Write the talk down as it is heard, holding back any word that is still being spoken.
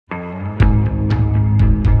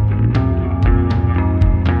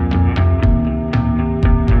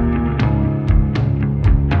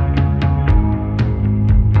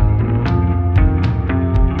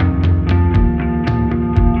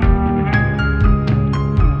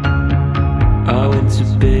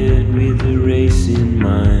to bed with a race in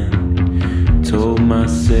mind. Told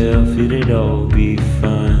myself it'd all be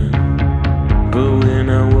fine. But when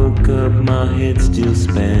I woke up, my head still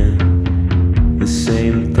span the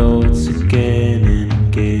same thoughts again and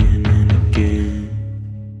again and again.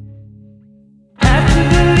 Have to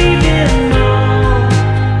believe in more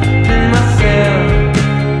than myself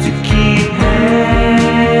to keep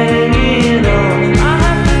hanging on. I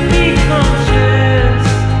have to be conscious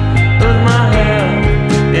of my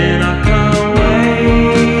health, and I can't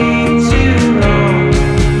wait too long.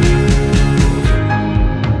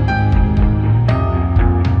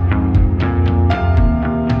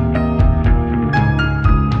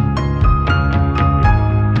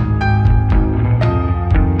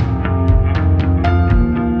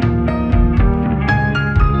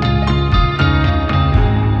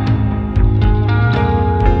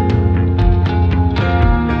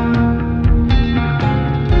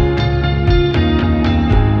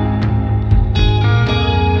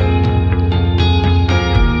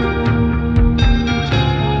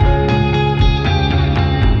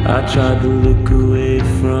 I tried to look away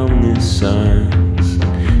from the signs,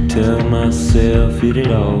 tell myself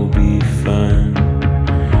it'd all be fine.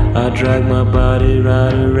 I dragged my body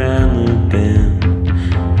right around the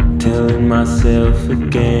bend, telling myself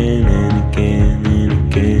again and again and